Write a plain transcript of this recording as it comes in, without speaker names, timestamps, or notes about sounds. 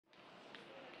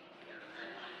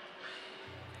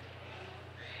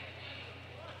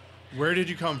Where did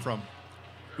you come from?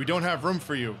 We don't have room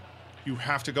for you. You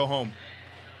have to go home.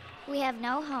 We have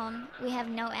no home. We have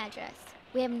no address.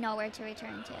 We have nowhere to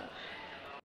return to.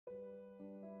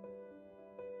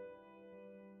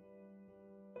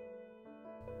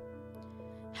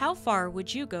 How far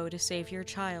would you go to save your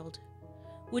child?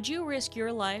 Would you risk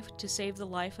your life to save the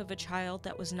life of a child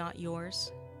that was not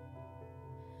yours?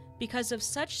 Because of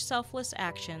such selfless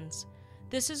actions,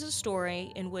 this is a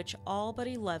story in which all but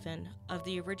 11 of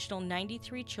the original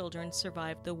 93 children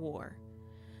survived the war,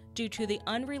 due to the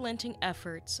unrelenting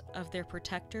efforts of their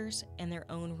protectors and their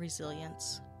own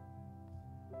resilience.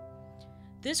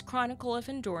 This chronicle of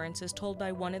endurance is told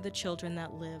by one of the children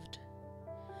that lived.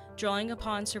 Drawing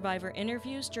upon survivor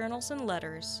interviews, journals, and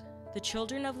letters, the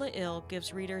Children of La Hille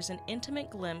gives readers an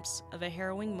intimate glimpse of a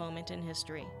harrowing moment in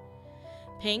history,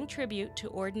 paying tribute to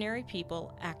ordinary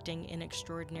people acting in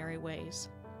extraordinary ways.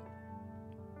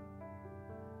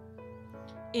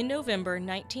 In November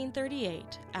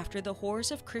 1938, after the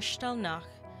horrors of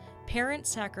Kristallnacht, parents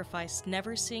sacrificed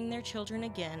never seeing their children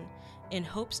again in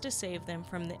hopes to save them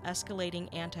from the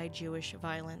escalating anti-Jewish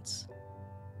violence.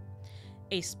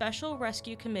 A special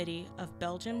rescue committee of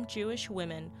Belgian Jewish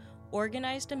women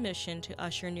organized a mission to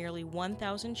usher nearly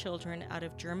 1,000 children out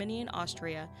of Germany and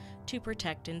Austria to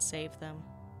protect and save them.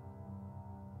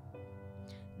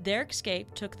 Their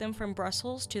escape took them from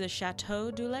Brussels to the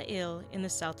Château de La Hille in the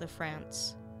south of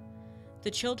France.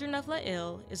 The Children of La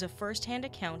Hille is a first-hand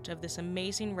account of this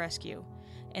amazing rescue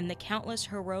and the countless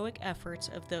heroic efforts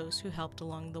of those who helped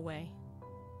along the way.